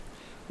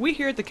We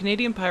here at the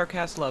Canadian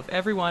Pyrocast love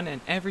everyone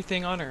and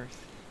everything on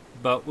Earth.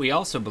 But we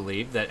also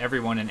believe that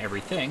everyone and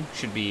everything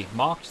should be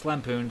mocked,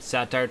 lampooned,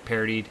 satired,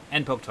 parodied,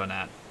 and poked fun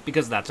at,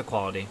 because that's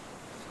equality.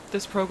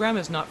 This program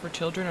is not for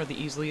children or the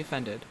easily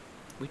offended.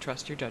 We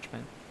trust your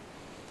judgment.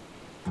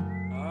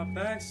 Our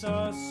backs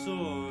are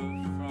sore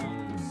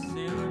from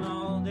sailing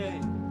all day.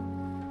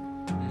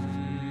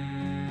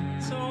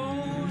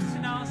 So sit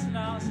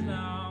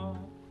now.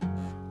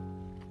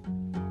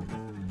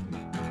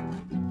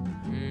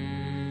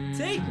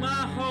 Take my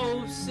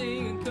hopes,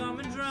 sing and come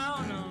and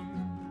drown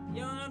them.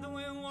 Young at the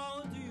wind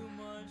won't do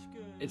much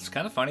good. It's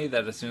kind of funny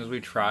that as soon as we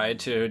try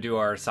to do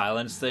our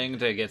silence thing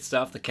to get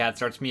stuff, the cat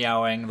starts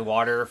meowing, the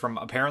water from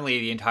apparently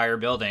the entire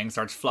building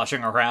starts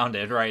flushing around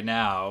it right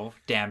now.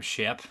 Damn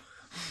ship.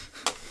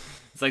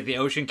 It's like the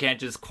ocean can't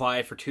just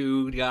quiet for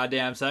 2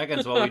 goddamn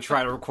seconds while we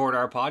try to record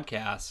our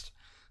podcast.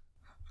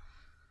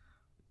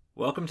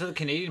 Welcome to the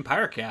Canadian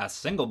Pyrocast,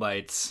 Single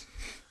Bites.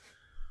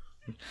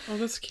 Oh,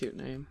 that's a cute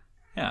name.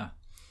 Yeah.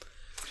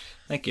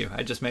 Thank you.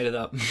 I just made it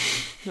up.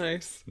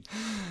 Nice.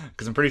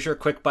 Because I'm pretty sure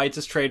Quick Bites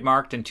is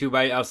trademarked, and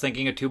I was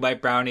thinking of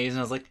 2-bite brownies, and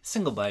I was like,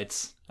 Single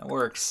Bites. That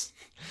works.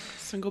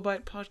 Single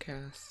Bite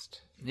Podcast.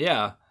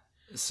 Yeah.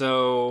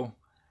 So,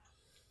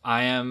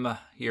 I am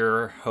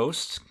your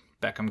host,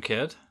 Beckham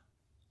Kid.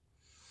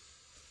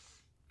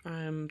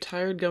 I'm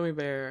Tired Gummy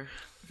Bear.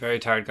 Very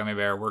tired Gummy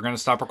Bear. We're going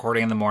to stop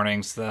recording in the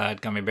morning so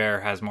that Gummy Bear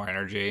has more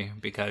energy,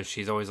 because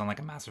she's always on like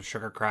a massive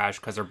sugar crash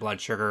because her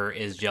blood sugar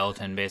is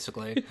gelatin,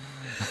 basically.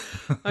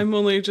 I'm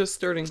only just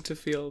starting to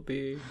feel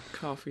the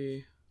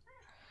coffee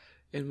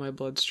in my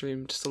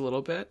bloodstream just a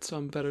little bit, so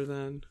I'm better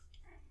than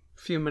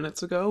a few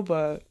minutes ago,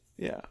 but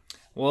yeah.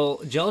 Well,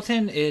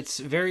 gelatin, it's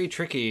very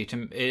tricky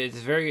it's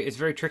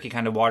very tricky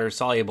kind of water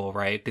soluble,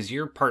 right? Because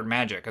you're part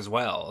magic as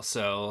well.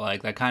 So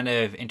like that kind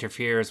of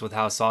interferes with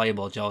how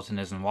soluble gelatin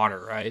is in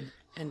water, right?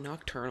 And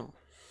nocturnal.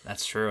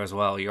 That's true as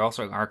well. You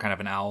also are kind of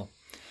an owl.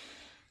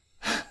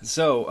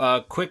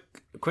 So, quick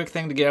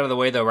thing to get out of the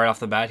way though right off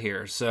the bat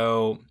here.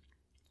 So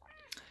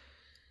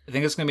I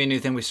think it's going to be a new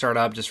thing we start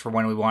up just for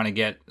when we want to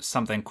get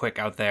something quick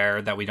out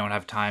there that we don't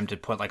have time to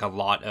put like a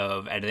lot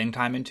of editing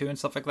time into and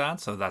stuff like that.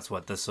 So that's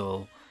what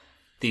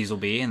these will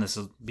be, and this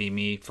will be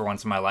me for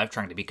once in my life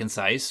trying to be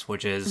concise,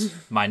 which is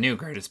my new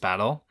greatest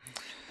battle.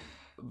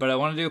 But I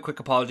want to do a quick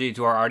apology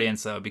to our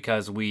audience, though,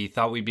 because we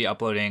thought we'd be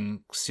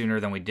uploading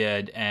sooner than we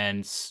did,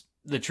 and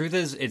the truth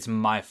is, it's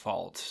my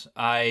fault.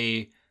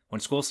 When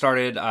school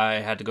started,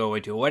 I had to go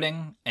away to a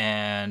wedding,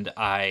 and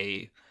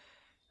I'm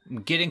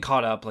getting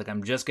caught up. Like,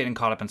 I'm just getting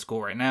caught up in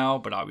school right now,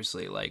 but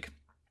obviously, like,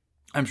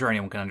 I'm sure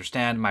anyone can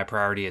understand, my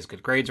priority is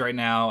good grades right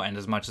now, and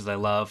as much as I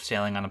love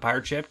sailing on a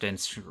pirate ship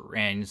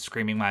and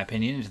screaming my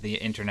opinion into the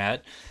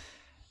internet,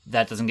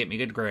 that doesn't get me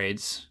good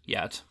grades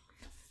yet.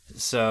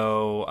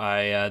 So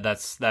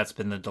that's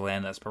been the delay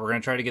in this, but we're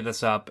going to try to get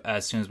this up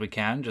as soon as we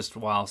can, just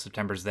while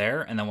September's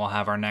there, and then we'll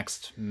have our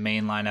next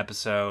mainline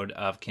episode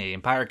of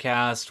Canadian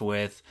Pyrocast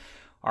with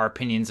our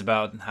opinions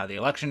about how the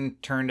election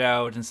turned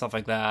out and stuff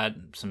like that,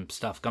 some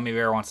stuff Gummy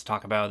Bear wants to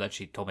talk about that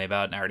she told me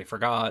about and I already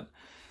forgot.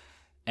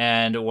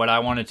 And what I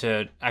wanted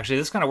to... Actually,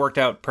 this kind of worked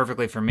out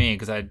perfectly for me,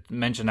 because I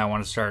mentioned I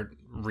want to start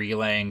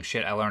relaying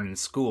shit I learned in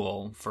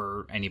school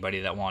for anybody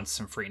that wants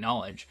some free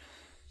knowledge.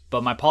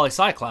 But my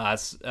poli-sci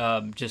class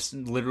just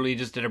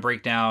did a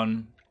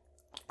breakdown,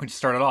 which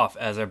started off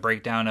as a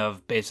breakdown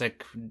of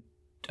basic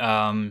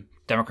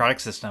democratic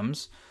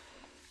systems,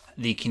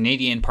 the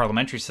Canadian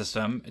parliamentary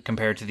system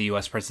compared to the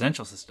U.S.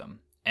 presidential system.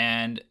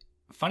 And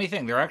funny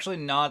thing, they're actually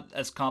not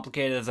as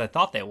complicated as I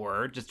thought they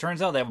were. It just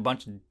turns out they have a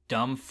bunch of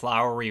dumb,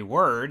 flowery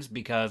words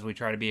because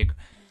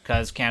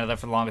Canada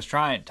for the longest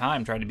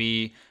time tried to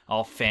be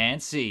all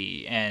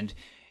fancy and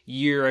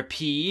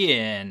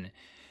European.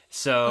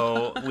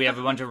 So we have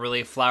a bunch of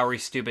really flowery,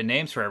 stupid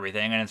names for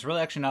everything, and it's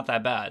really actually not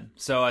that bad.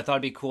 So I thought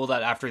it'd be cool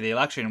that after the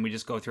election, we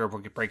just go through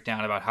a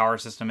breakdown about how our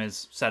system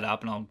is set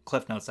up, and I'll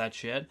cliff notes that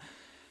shit.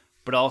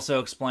 But also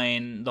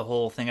explain the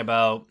whole thing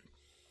about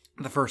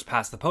the first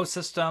past the post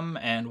system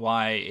and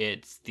why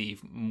it's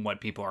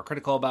what people are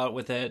critical about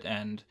with it,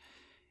 and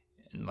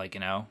like,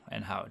 you know,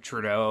 and how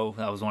Trudeau,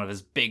 that was one of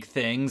his big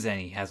things,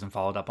 and he hasn't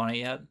followed up on it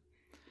yet.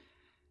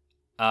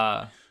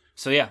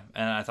 So yeah,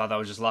 and I thought that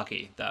was just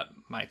lucky that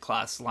my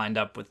class lined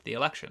up with the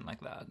election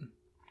like that.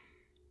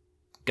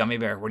 Gummy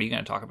Bear, what are you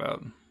going to talk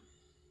about?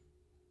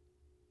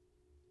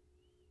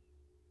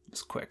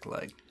 Just quick,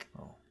 like,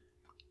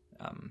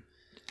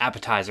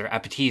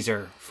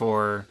 appetizer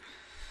for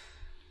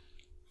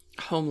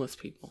Homeless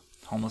people.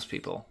 Homeless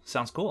people.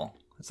 Sounds cool.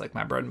 It's like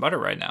my bread and butter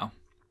right now.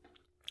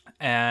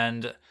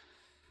 And...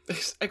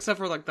 Except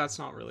for, like, that's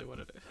not really what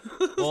it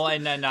is. Well,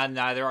 and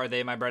neither are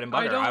they my bread and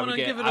butter. I don't want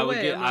to give it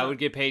away. I would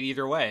get paid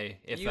either way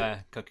if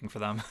cooking for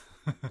them.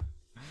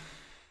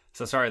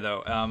 So sorry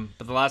though.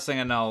 But the last thing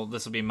I know,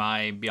 this will be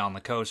my Beyond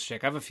the Coast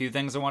chick. I have a few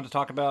things I want to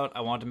talk about.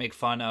 I want to make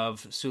fun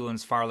of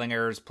Sulan's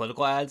Farlinger's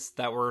political ads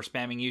that were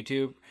spamming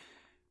YouTube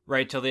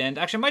right till the end.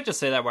 Actually, I might just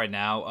say that right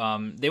now.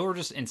 They were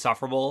just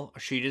insufferable.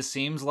 She just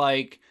seems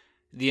like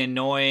the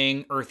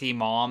annoying, earthy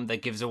mom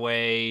that gives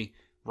away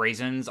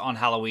raisins on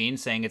Halloween,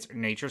 saying it's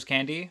nature's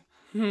candy.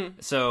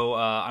 So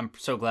I'm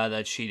so glad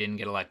that she didn't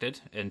get elected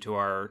into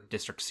our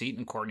district seat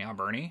in Courtney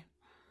Alberni.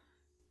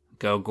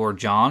 Go Gord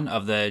John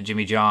of the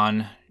Jimmy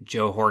John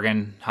Joe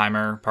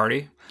Horgenheimer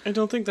party. I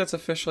don't think that's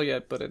official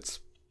yet, but it's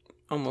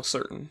almost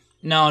certain.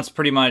 No,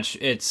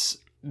 it's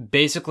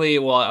basically,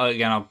 well,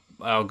 again,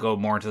 I'll go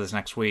more into this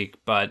next week,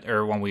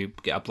 or when we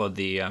upload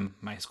the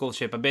my school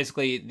shit. But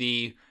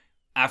basically,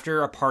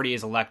 after a party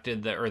is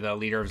elected, or the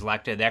leader is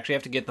elected, they actually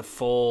have to get the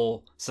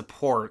full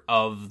support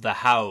of the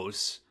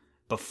House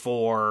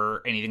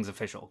before anything's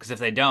official. Because if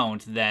they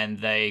don't, then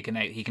he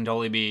can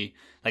totally be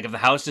like, if the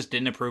House just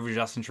didn't approve of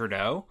Justin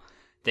Trudeau,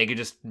 they could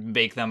just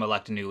make them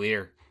elect a new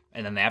leader,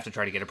 and then they have to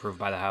try to get approved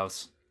by the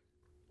House.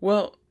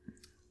 Well,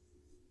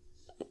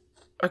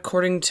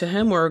 according to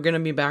him, we're going to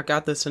be back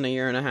at this in a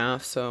year and a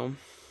half, so...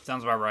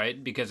 Sounds about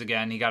right, because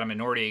again, he got a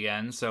minority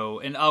again, so...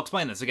 And I'll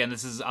explain this. Again,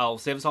 I'll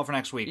save this all for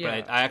next week,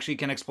 Yeah. but I actually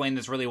can explain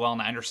this really well,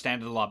 and I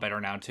understand it a lot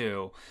better now,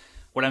 too.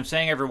 What I'm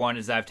saying, everyone,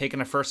 is that I've taken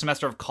the first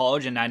semester of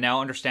college, and I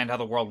now understand how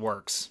the world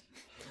works.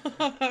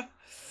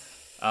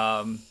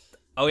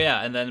 Oh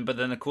yeah, but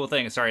then the cool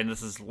thing, sorry, and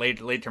this is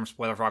late term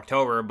spoiler for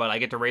October, but I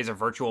get to raise a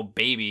virtual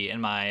baby in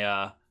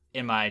my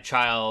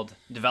child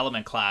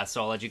development class,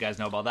 so I'll let you guys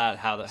know about that.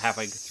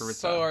 Halfway through.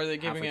 So are they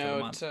giving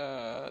out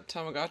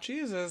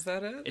Tamagotchis? Is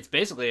that it? It's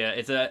basically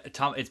a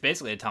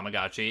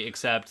Tamagotchi,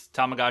 except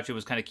Tamagotchi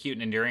was kind of cute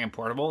and endearing and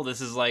portable. This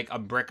is like a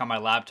brick on my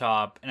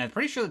laptop, and I'm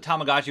pretty sure the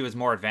Tamagotchi was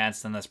more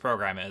advanced than this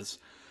program is.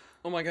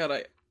 Oh my god,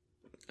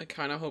 I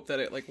kind of hope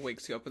that it like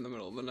wakes you up in the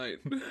middle of the night.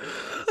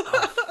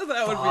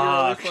 That would be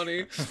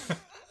really funny.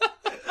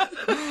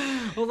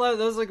 Well,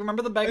 that was like,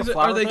 remember the bag of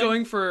flour Are they thing?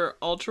 going for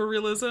ultra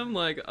realism,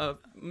 like a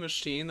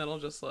machine that'll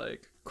just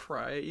like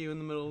cry at you in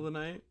the middle of the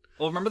night?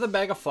 Well, remember the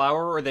bag of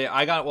flour,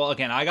 I got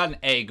an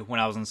egg when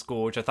I was in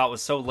school, which I thought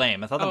was so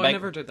lame. I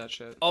never did that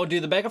shit. Oh,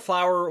 dude, the bag of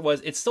flour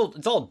it's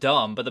all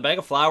dumb, but the bag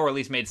of flour at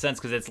least made sense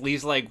because it's at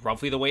least like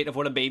roughly the weight of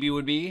what a baby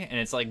would be, and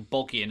it's like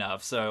bulky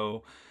enough.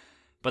 So,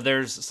 but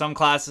there's some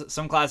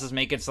classes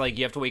make it so like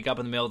you have to wake up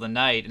in the middle of the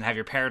night and have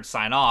your parents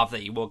sign off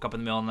that you woke up in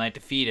the middle of the night to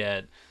feed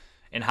it.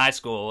 In high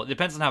school, it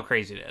depends on how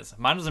crazy it is.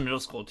 Mine was in middle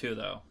school too,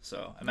 though.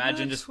 So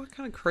imagine what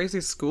kind of crazy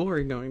school are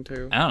you going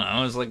to? I don't know.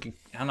 It was like,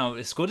 I don't know.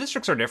 School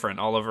districts are different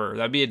all over.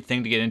 That'd be a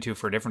thing to get into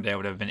for a different day. I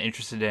would have been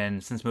interested in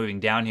since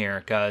moving down here,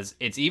 because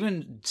it's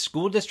even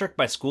school district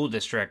by school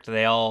district.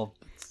 A lot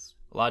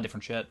of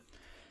different shit.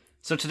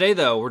 So today,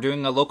 though, we're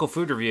doing a local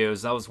food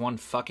reviews. That was one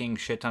fucking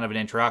shit ton of an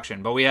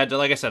introduction. But we had to,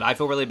 like I said, I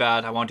feel really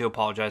bad. I want to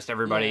apologize to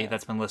everybody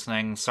that's been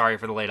listening. Sorry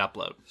for the late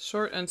upload.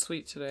 Short and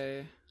sweet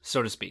today.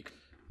 So to speak.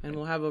 And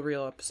we'll have a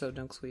real episode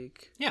next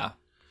week. Yeah.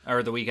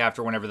 Or the week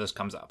after, whenever this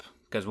comes up.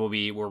 Because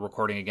we're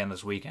recording again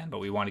this weekend, but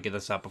we want to get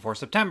this up before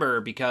September,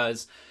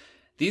 because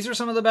these are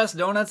some of the best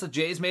donuts that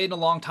Jay's made in a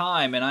long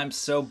time, and I'm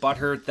so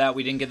butthurt that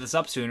we didn't get this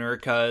up sooner,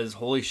 because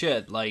holy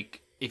shit,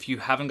 like, if you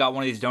haven't got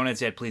one of these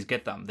donuts yet, please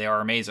get them. They are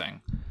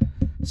amazing.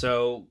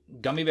 So,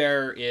 Gummy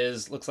Bear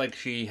looks like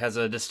she has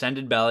a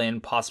distended belly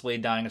and possibly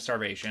dying of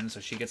starvation, so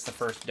she gets the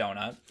first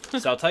donut.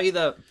 So I'll tell you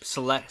the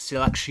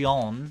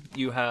selection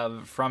you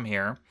have from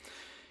here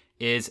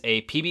is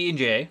a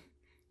PB&J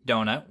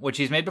donut, which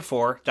he's made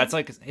before. That's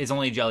like his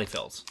only jelly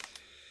fills.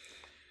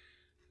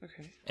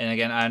 Okay. And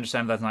again, I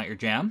understand that's not your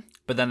jam.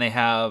 But then they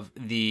have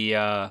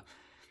the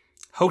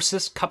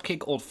Hostess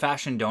Cupcake Old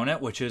Fashioned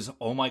Donut, which is,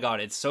 oh my god,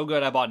 it's so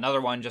good. I bought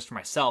another one just for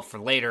myself for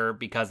later,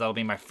 because that'll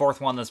be my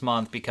fourth one this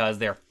month, because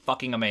they're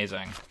fucking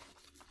amazing.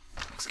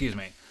 Excuse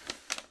me.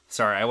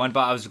 Sorry, I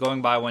was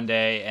going by one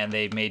day and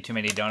they made too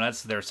many donuts.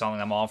 So they were selling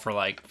them all for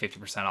like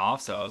 50%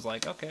 off. So I was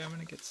like, okay, I'm going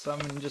to get some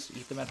and just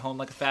eat them at home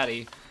like a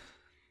fatty.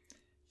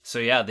 So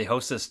yeah, the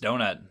Hostess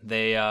donut.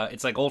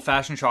 It's like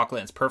old-fashioned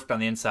chocolate. It's perfect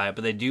on the inside,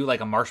 but they do like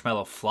a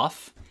marshmallow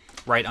fluff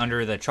right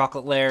under the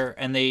chocolate layer.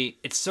 And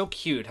it's so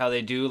cute how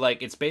they do,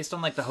 like, it's based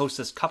on like the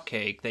Hostess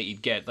cupcake that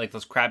you'd get, like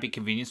those crappy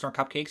convenience store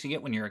cupcakes you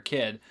get when you're a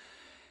kid.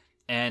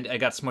 And I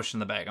got smushed in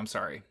the bag. I'm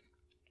sorry.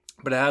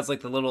 But it has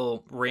like the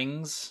little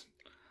rings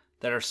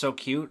that are so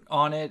cute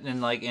on it,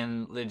 and like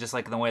just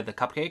like the way of the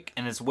cupcake,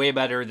 and it's way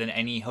better than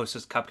any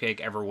Hostess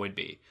cupcake ever would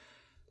be.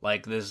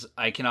 Like this,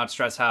 I cannot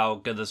stress how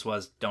good this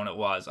donut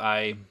was.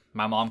 My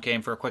mom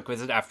came for a quick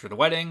visit after the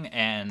wedding,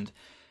 and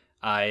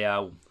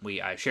I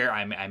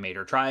made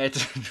her try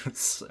it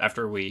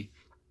after we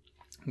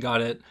got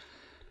it.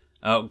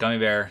 Oh, Gummy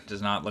Bear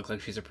does not look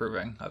like she's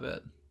approving of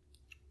it.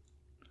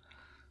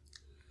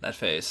 That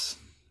face.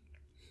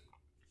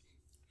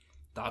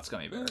 Thoughts,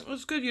 Gummy Bear?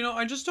 It's good.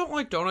 I just don't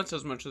like donuts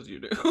as much as you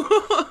do.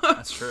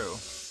 That's true.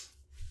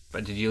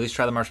 But did you at least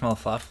try the marshmallow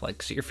fluff?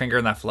 Like, stick your finger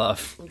in that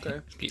fluff. Okay.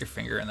 Get your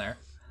finger in there.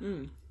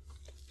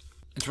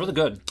 It's really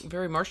good.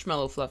 Very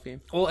marshmallow fluffy.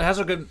 Well, it has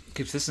a good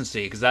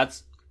consistency, because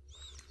that's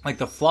like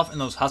the fluff in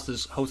those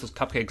Hostess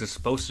cupcakes is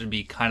supposed to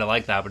be kind of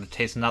like that, but it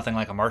tastes nothing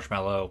like a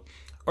marshmallow.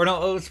 Or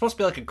no, it's supposed to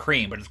be like a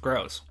cream, but it's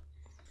gross.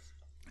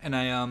 And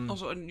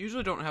Also, I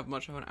usually don't have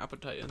much of an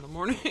appetite in the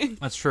morning.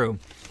 That's true.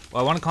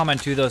 Well, I want to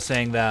comment too, though,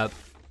 saying that...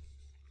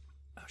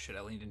 Oh shit,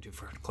 I leaned in too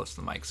far close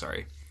to the mic,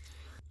 sorry.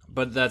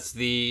 But that's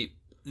the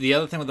the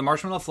other thing with the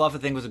marshmallow fluff, I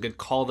think was a good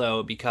call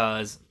though,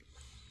 because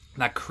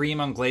that cream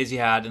on glaze he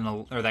had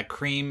that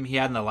cream he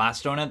had in the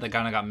last donut that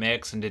kind of got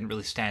mixed and didn't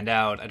really stand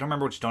out. I don't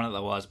remember which donut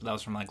that was, but that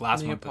was from like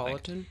last month.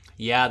 Neapolitan?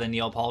 Yeah, the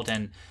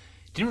Neapolitan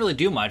didn't really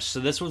do much. So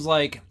this was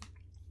like,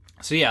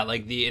 so yeah,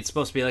 like it's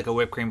supposed to be like a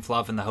whipped cream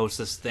fluff and the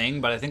Hostess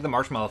thing, but I think the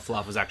marshmallow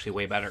fluff was actually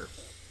way better.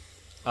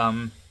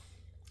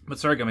 But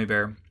sorry, Gummy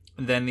Bear.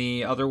 And then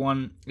the other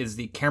one is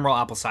the caramel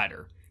apple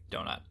cider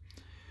donut,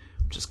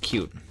 which is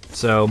cute.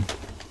 So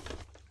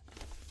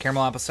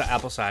caramel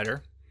apple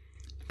cider.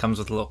 Comes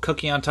with a little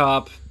cookie on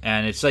top,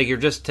 and it's like your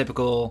just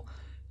typical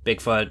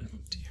Bigfoot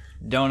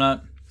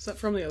donut. Is that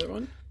from the other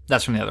one?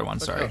 That's from the other one,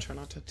 Okay, sorry. I'll try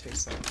not to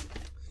taste that.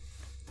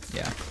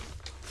 Yeah.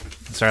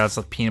 Sorry, that's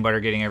the peanut butter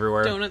getting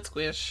everywhere. Donut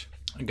squish.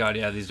 God,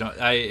 yeah, these don't.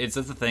 That's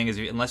the thing is,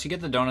 unless you get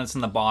the donuts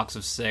in the box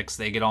of 6,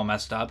 they get all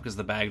messed up because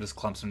the bag just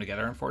clumps them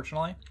together,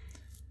 unfortunately.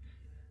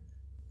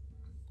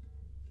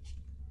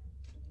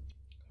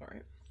 All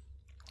right.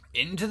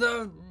 Into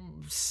the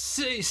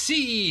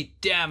sea,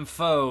 damn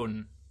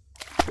phone.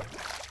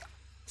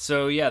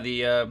 So yeah,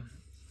 the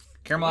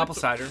caramel apple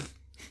cider.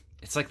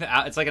 It's like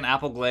an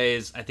apple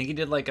glaze. I think he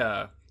did like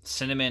a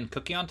cinnamon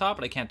cookie on top,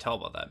 but I can't tell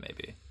about that.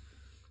 Maybe.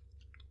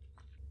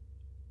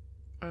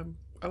 I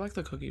like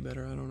the cookie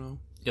better. I don't know.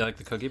 You like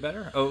the cookie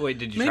better? Oh wait,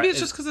 did you? Maybe try?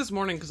 it's just because it's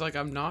morning. Because like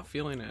I'm not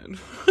feeling it.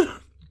 Oh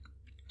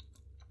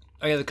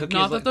yeah, the cookie.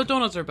 Not is that like, the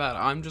donuts are bad.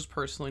 I'm just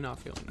personally not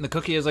feeling it. the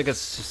cookie is like a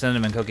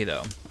cinnamon cookie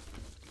though,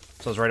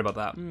 so I was right about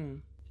that.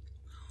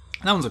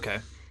 That one's okay.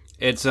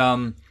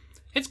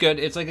 It's good.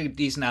 It's like a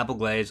decent apple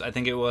glaze. I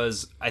think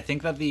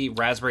that the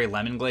raspberry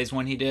lemon glaze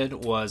one he did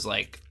was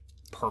like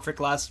perfect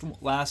last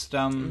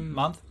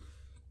month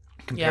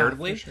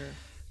comparatively. Yeah, for sure.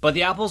 But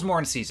the apple's more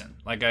in season.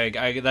 Like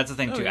that's the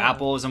thing too. yeah.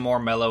 Apple is a more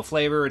mellow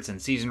flavor. It's in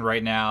season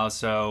right now.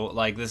 So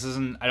like this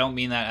isn't. I don't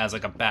mean that as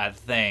like a bad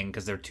thing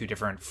because they're two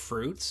different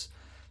fruits.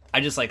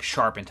 I just like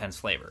sharp, intense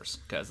flavors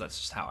because that's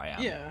just how I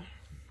am. Yeah.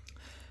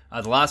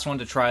 The last one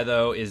to try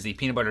though is the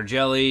peanut butter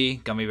jelly,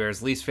 Gummy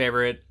Bear's least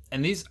favorite,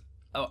 and these.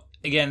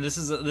 Again, this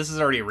is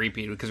already a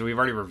repeat because we've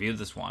already reviewed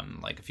this one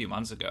like a few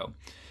months ago,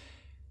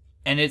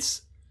 and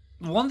it's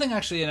one thing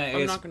actually. And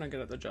I'm not gonna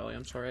get at the jelly.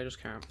 I'm sorry, I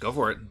just can't. go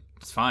for it.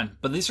 It's fine.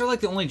 But these are like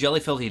the only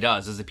jelly filled he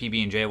does is the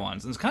PB&J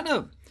ones, and it's kind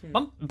of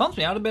bumps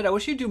me out a bit. I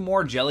wish you'd do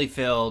more jelly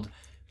filled,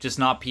 just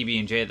not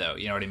PB&J though.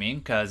 You know what I mean?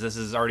 Because this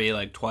is already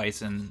like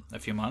twice in a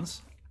few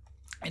months.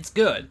 It's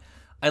good.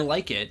 I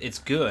like it. It's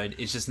good.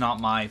 It's just not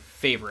my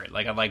favorite.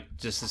 Like I'd like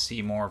just to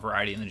see more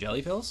variety in the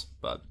jelly fills,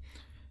 but.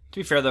 To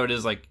be fair, though, it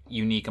is, like,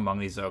 unique among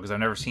these, though, because I've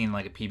never seen,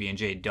 like, a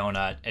PB&J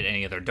donut at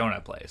any other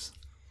donut place.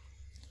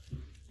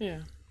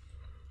 Yeah.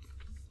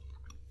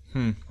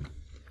 I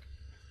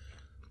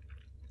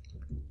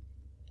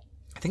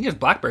think there's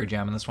blackberry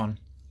jam in this one.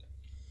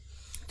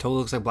 Totally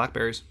looks like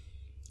blackberries.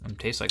 And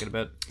tastes like it a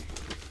bit.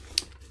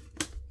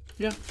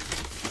 Yeah.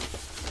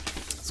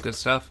 It's good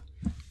stuff.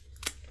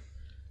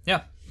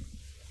 Yeah.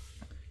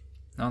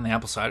 Now on the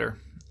apple cider.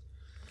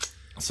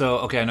 So,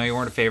 okay, I know you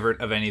weren't a favorite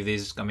of any of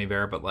these, Gummy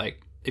Bear, but,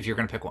 like, if you're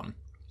going to pick one.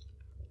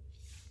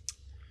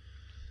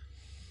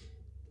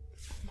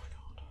 Oh my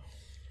god.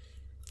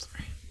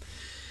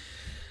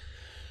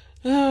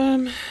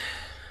 Sorry.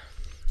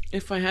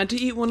 If I had to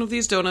eat one of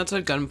these donuts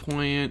at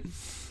gunpoint,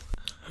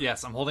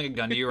 Yes, I'm holding a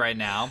gun to you right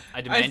now.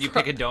 I demand you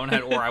pick a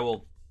donut or I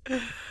will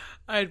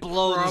I'd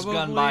blow probably, this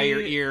gun by your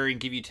ear and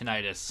give you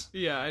tinnitus.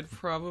 Yeah, I'd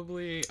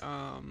probably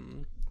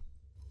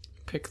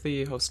pick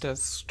the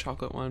Hostess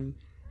chocolate one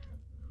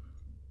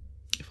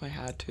if I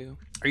had to.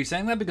 Are you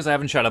saying that because I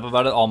haven't shut up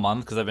about it all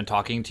month? Because I've been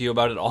talking to you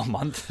about it all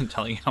month and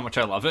telling you how much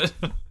I love it?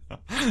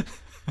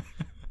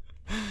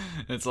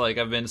 It's like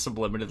I've been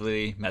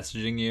subliminally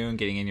messaging you and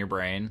getting in your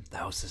brain. The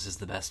Hostess is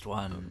the best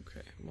one.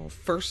 Okay. Well,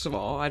 first of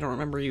all, I don't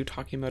remember you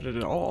talking about it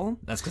at all.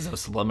 That's because it was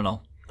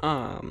subliminal.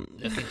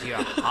 Look into your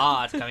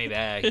heart, Gummy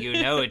Bear. You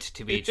know it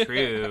to be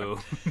true.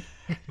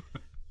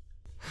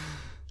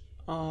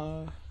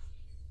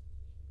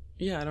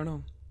 Yeah, I don't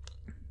know.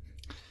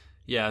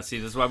 Yeah, see,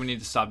 this is why we need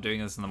to stop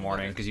doing this in the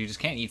morning, because you just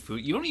can't eat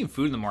food. You don't eat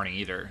food in the morning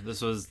either.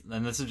 This is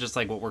just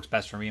like what works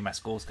best for me in my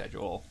school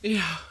schedule.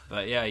 Yeah.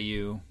 But yeah,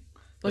 you...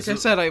 Like I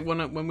said,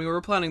 when we were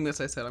planning this,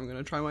 I said I'm going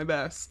to try my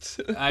best.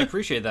 I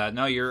appreciate that.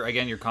 No, you're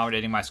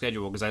accommodating my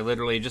schedule, because I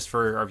literally, just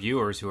for our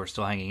viewers who are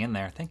still hanging in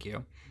there, thank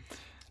you.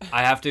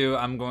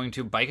 I'm going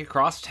to bike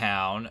across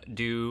town,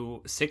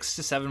 do 6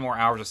 to 7 more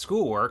hours of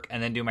schoolwork,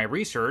 and then do my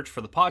research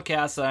for the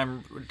podcast that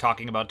I'm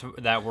talking about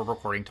that we're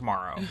recording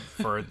tomorrow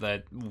for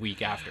the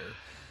week after.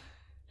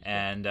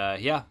 And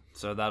yeah,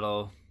 so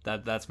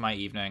that's my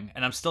evening.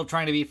 And I'm still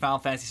trying to beat Final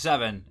Fantasy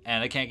VII,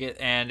 and I can't get,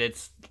 and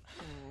it's...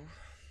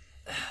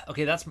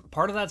 Okay, that's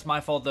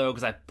my fault though,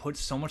 because I put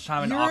so much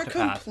time into Octopath.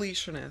 You're a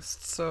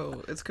completionist,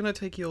 so it's gonna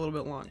take you a little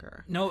bit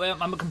longer. No,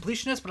 I'm a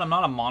completionist, but I'm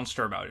not a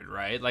monster about it,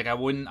 right? Like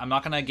I'm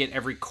not gonna get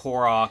every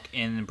Korok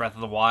in Breath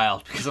of the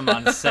Wild because I'm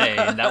insane.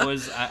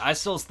 I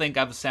still think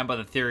I stand by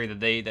the theory that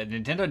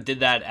Nintendo did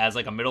that as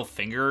like a middle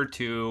finger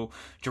to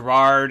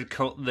Gerard,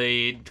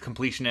 the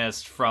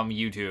completionist from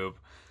YouTube.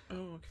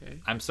 Oh, okay.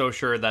 I'm so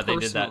sure that they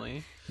did that.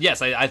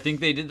 Yes, I think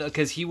they did that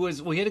because he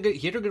had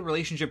a good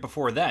relationship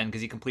before then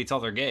because he completes all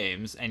their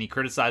games and he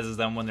criticizes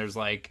them when there's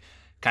like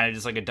kind of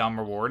just like a dumb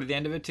reward at the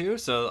end of it too.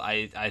 So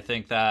I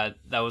think that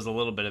was a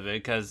little bit of it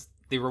because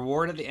the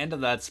reward at the end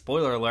of that,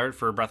 spoiler alert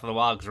for Breath of the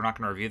Wild, because we're not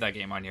going to review that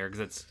game on here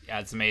because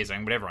it's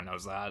amazing, but everyone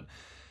knows that.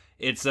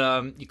 It's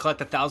you collect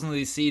 1,000 of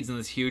these seeds in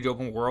this huge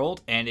open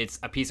world, and it's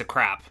a piece of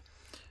crap.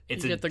 You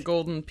get the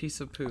golden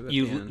piece of poo. At the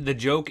end. The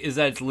joke is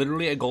that it's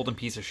literally a golden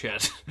piece of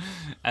shit.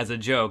 As a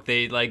joke,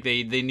 they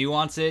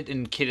nuance it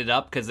and kit it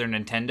up because they're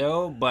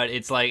Nintendo, but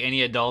it's like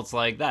any adult's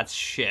like that's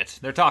shit.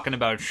 They're talking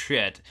about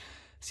shit.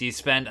 So you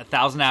spend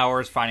 1,000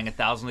 hours finding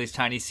 1,000 of these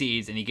tiny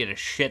seeds, and you get a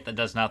shit that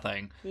does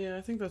nothing. Yeah,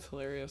 I think that's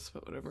hilarious,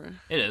 but whatever.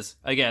 It is.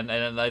 Again,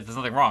 and there's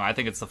nothing wrong. I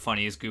think it's the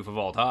funniest goof of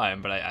all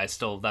time, but I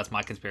still, that's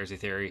my conspiracy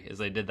theory, is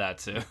they did that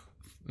to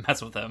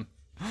mess with him.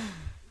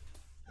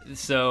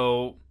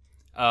 So,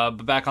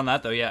 but back on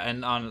that,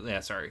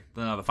 though, sorry.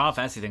 No, the Final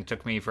Fantasy thing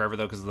took me forever,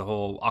 though, because of the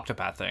whole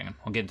Octopath thing.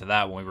 We'll get into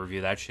that when we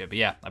review that shit. But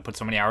yeah, I put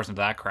so many hours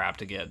into that crap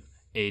to get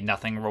a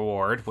nothing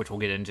reward, which we'll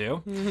get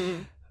into.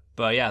 Mm-hmm.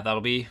 But yeah,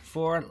 that'll be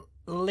for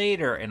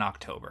later in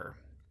October.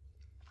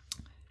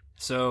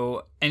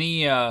 So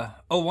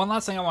one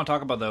last thing I want to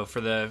talk about though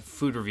for the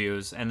food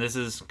reviews, and this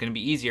is going to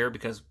be easier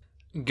because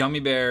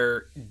Gummy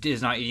Bear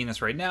is not eating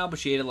this right now, but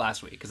she ate it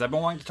last week because I've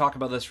been wanting to talk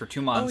about this for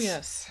 2 months. Oh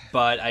yes.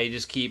 But I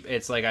just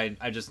it's like I'm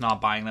just not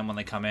buying them when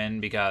they come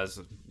in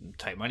because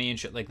tight money and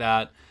shit like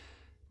that.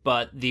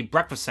 But the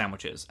breakfast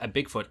sandwiches at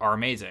Bigfoot are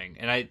amazing,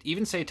 and I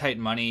even say tight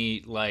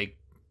money like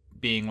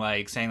being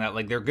like saying that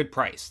like they're good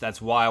price.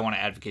 That's why I want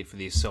to advocate for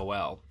these so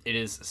well. It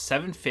is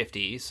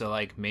 $7.50, so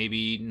like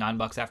maybe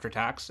 $9 after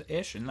tax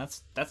ish, and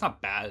that's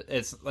not bad.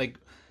 It's like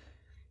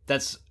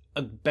that's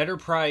a better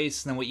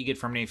price than what you get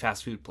from any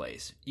fast food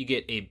place. You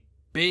get a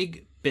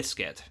big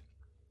biscuit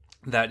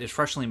that is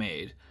freshly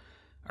made,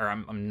 or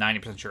I'm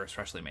 90% sure it's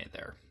freshly made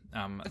there.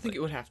 I think it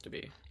would have to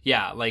be.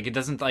 Yeah, like it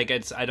doesn't like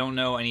it's. I don't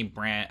know any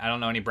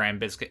brand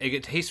biscuit.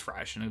 It tastes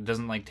fresh and it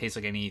doesn't like taste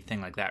like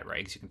anything like that, right?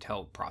 Because you can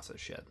tell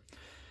processed shit.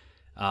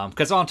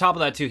 Because on top of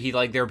that too,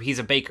 he's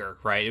a baker,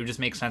 right? It would just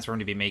make sense for him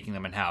to be making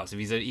them in house. If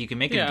he can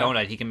make a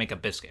donut, he can make a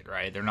biscuit,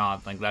 right? They're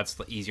not like that's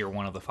the easier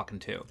one of the fucking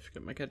two. If you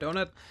can make a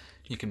donut,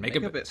 you can make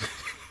a biscuit.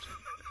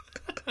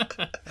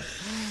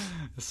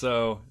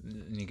 So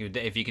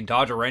if you can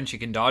dodge a wrench, you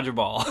can dodge a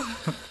ball.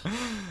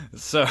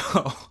 So.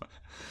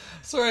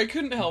 Sorry, I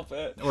couldn't help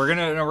it. We're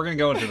gonna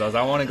go into those.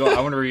 I want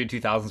to review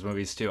 2000s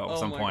movies too at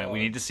some point. God. We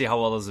need to see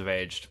how well those have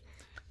aged.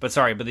 But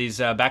sorry, these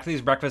back to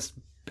these breakfast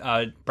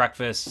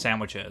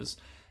sandwiches.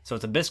 So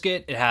it's a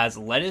biscuit. It has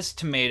lettuce,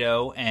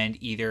 tomato, and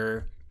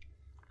either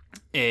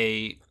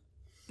they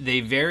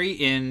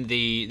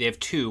have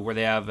two where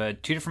they have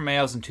 2 different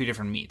mayos and 2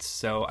 different meats.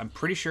 So I'm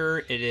pretty sure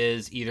it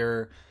is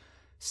either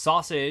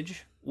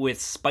sausage with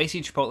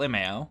spicy chipotle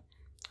mayo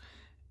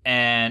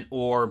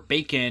or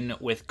bacon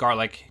with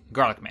garlic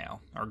mayo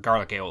or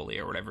garlic aioli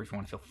or whatever if you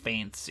want to feel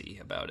fancy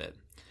about it.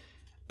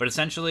 But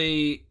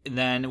essentially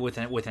then with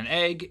an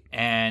egg,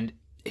 and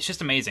it's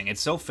just amazing.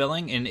 It's so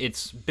filling and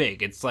it's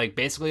big. It's like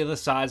basically the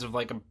size of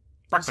like a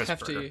breakfast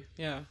burger.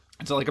 Yeah.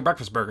 It's like a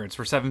breakfast burger. It's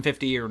for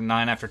 $7.50 or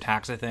 $9 after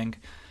tax, I think.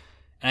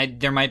 And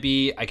there might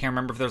be, I can't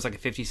remember if there's like a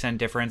 50-cent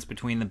difference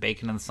between the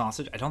bacon and the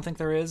sausage. I don't think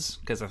there is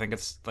because I think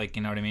it's like,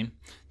 you know what I mean?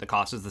 The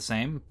cost is the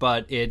same,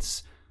 but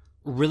it's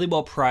really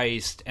well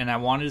priced, and I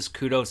wanted to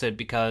kudos it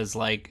because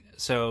like,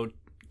 so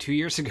 2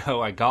 years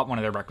ago I got one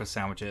of their breakfast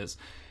sandwiches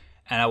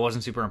and I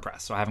wasn't super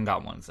impressed, so I haven't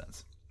got one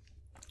since.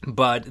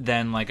 But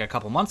then like a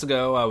couple months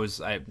ago I was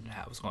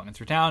going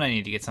through town. I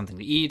needed to get something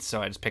to eat,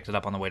 so I just picked it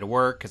up on the way to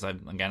work because I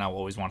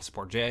always want to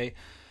support Jay,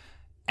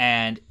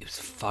 and it was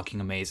fucking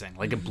amazing.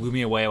 Like it blew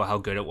me away how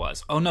good it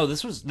was. Oh no,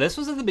 this was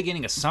at the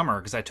beginning of summer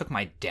because I took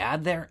my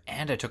dad there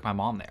and I took my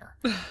mom there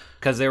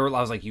because I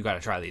was like, you got to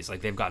try these.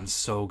 Like they've gotten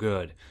so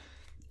good.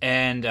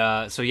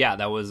 And so yeah,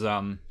 that was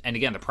and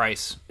again the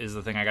price is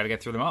the thing I got to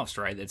get through the most,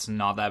 right? It's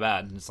not that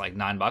bad. It's like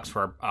 $9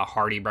 for a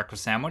hearty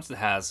breakfast sandwich that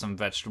has some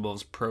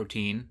vegetables and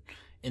protein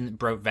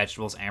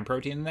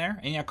in there.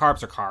 And yeah,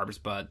 carbs are carbs,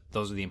 but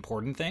those are the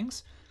important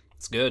things.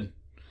 It's good.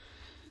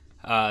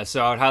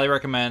 So I would highly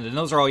recommend, and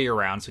those are all year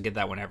round, so get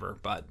that whenever.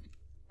 But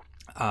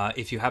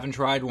if you haven't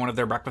tried one of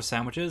their breakfast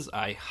sandwiches,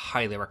 I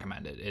highly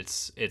recommend it.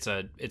 It's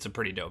a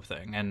pretty dope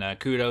thing, and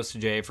kudos to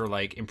Jay for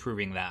like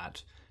improving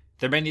that.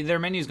 Their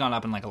menu's gone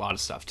up in like a lot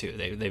of stuff too.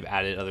 They've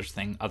added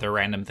other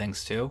random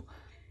things too.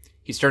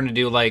 He's starting to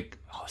do like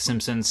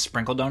Simpsons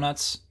sprinkle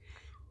donuts,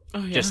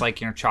 just like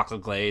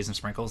chocolate glaze and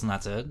sprinkles, and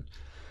that's it.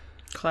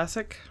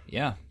 Classic.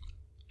 Yeah.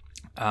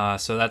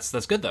 So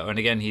that's good though. And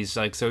again, he's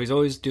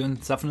always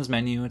doing stuff in his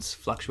menu. It's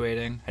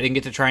fluctuating. I didn't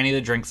get to try any of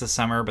the drinks this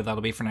summer, but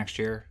that'll be for next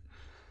year.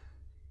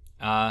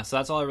 So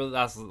that's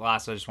the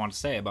last I just want to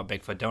say about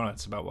Bigfoot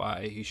Donuts, about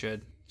why you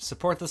should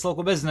support this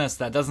local business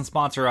that doesn't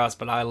sponsor us,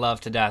 but I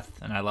love to death,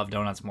 and I love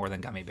donuts more than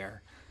Gummy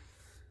Bear.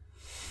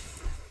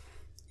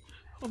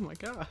 Oh my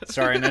god.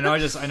 Sorry, and I know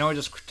I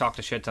just talked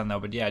a shit ton though,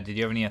 but yeah, did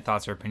you have any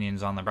thoughts or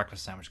opinions on the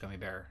breakfast sandwich Gummy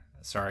Bear?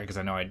 Sorry, because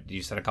I know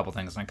you said a couple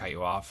things and I cut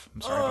you off.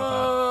 I'm sorry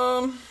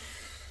about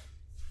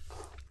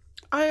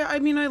I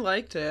mean, I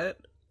liked it.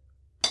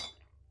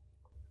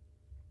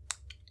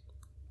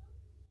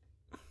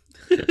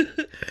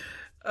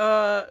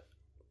 I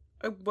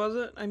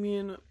wasn't. I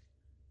mean,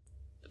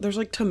 there's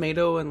like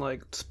tomato and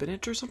like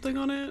spinach or something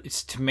on it.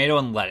 It's tomato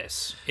and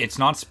lettuce. It's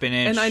not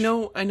spinach. And I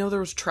know there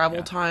was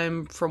travel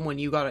time from when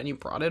you got it and you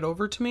brought it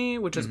over to me,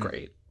 which is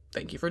great.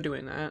 Thank you for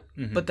doing that.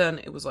 But then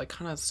it was like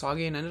kind of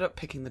soggy, and I ended up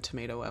picking the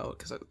tomato out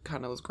because it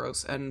kind of was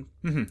gross. And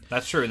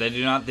That's true. They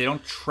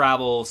don't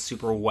travel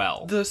super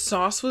well. the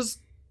sauce was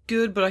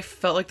good, but I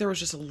felt like there was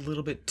just a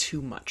little bit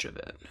too much of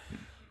it.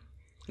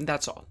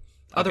 That's all.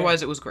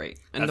 Otherwise, it was great,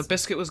 and the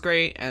biscuit was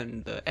great,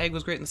 and the egg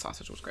was great, and the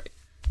sausage was great.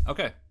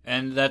 Okay,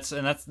 and that's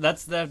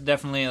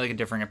definitely like a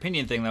differing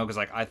opinion thing though, because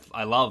like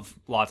I love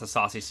lots of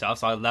saucy stuff,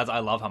 so I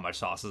love how much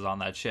sauce is on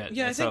that shit.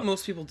 Yeah, And I so, think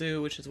most people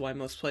do, which is why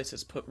most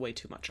places put way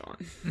too much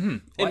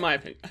on, in my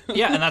opinion.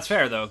 yeah, and that's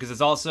fair though, because it's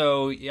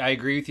also I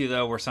agree with you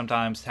though, where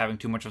sometimes having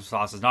too much of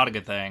sauce is not a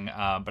good thing.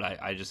 But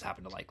I just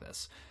happen to like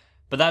this.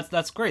 But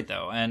that's great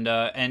though, and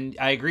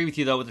I agree with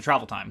you though with the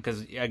travel time,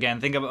 because again,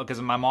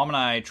 because my mom and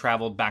I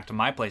traveled back to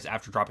my place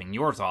after dropping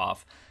yours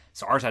off,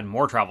 so ours had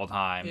more travel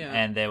time,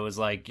 and it was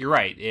like you're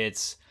right,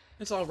 it's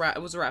all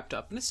it was wrapped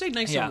up, and it stayed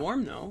nice and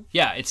warm though.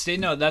 Yeah, it stayed.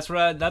 No, that's what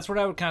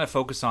I would kind of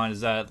focus on,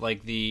 is that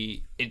like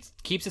it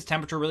keeps its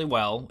temperature really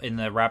well in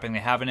the wrapping they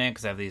have in it,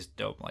 because they have these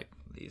dope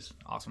these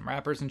awesome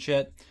wrappers and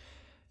shit.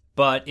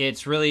 But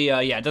it's really,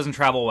 it doesn't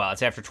travel well.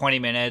 It's after 20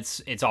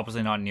 minutes. It's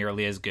obviously not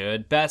nearly as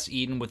good. Best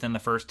eaten within the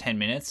first 10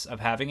 minutes of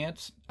having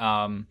it.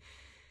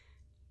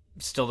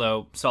 Still,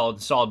 though,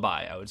 solid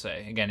buy, I would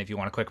say. Again, if you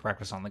want a quick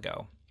breakfast on the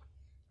go.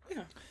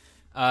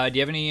 Yeah. Do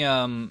you have any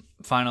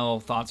final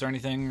thoughts or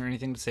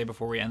anything to say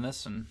before we end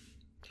this? And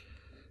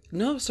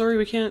No, sorry,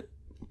 we can't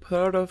put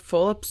out a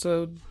full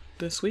episode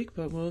this week,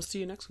 but we'll see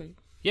you next week.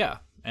 Yeah,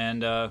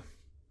 and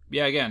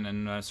again,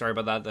 and sorry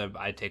about that.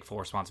 I take full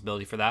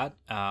responsibility for that.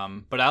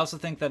 But I also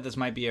think that this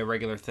might be a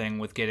regular thing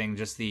with getting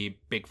just the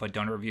Bigfoot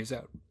donor reviews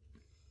out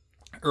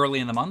early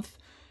in the month.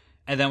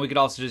 And then we could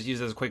also just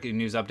use it as a quick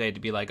news update to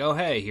be like, oh,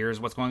 hey, here's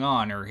what's going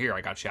on. Or here,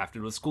 I got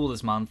shafted with school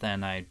this month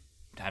and I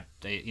had,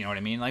 you know what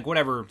I mean? Like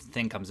whatever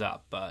thing comes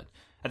up. But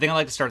I think I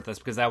like to start this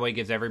because that way it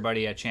gives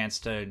everybody a chance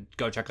to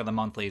go check out the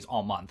monthlies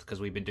all month, because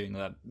we've been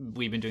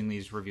doing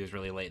these reviews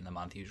really late in the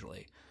month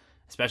usually.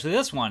 Especially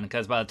this one,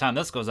 because by the time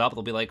this goes up,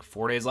 it'll be like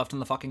 4 days left in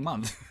the fucking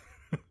month.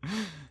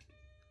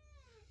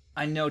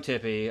 I know,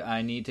 Tippy.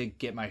 I need to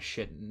get my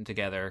shit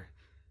together.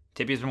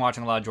 Tippy's been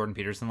watching a lot of Jordan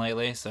Peterson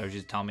lately, so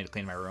she's telling me to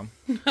clean my room.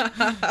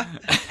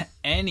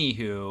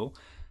 Anywho,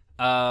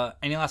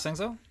 any last things,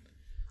 though?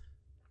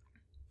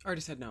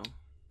 Already said no.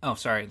 Oh,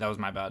 sorry. That was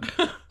my bad.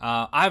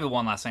 I have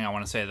one last thing I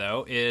want to say,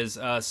 though, is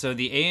so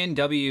the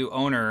A&W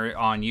owner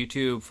on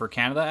YouTube for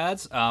Canada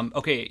ads,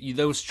 okay,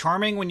 that was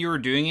charming when you were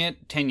doing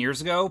it 10 years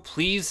ago.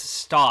 Please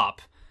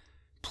stop.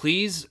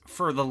 Please,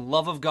 for the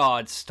love of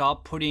God,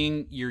 stop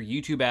putting your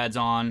YouTube ads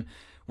on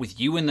with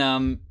you in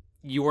them.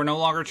 You are no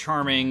longer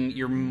charming.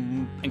 You're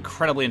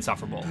incredibly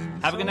insufferable.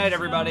 Have a good night,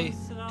 everybody.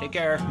 Take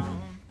care.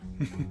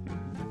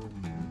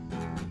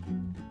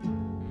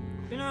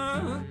 Been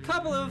a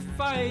couple of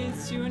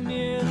fights, you were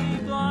nearly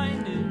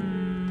blinded.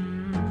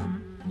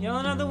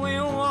 Yelling out the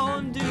wind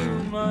won't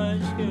do much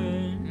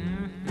good.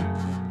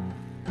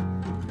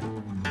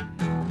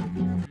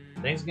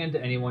 Thanks again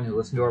to anyone who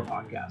listened to our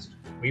podcast.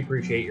 We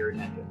appreciate your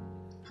attention.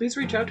 Please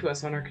reach out to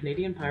us on our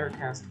Canadian Pirate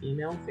Cast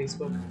email,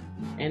 Facebook,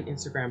 and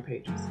Instagram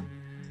pages.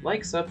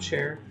 Like, sub,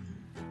 share.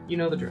 You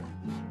know the drill.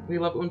 We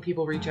love it when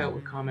people reach out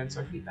with comments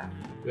or feedback.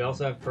 We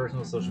also have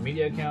personal social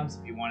media accounts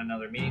if you want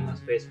another meaningless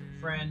Facebook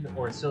friend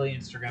or a silly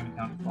Instagram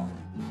account to follow.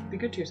 Be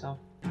good to yourself.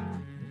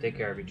 And take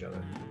care of each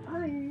other.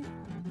 Bye.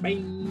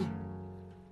 Bye.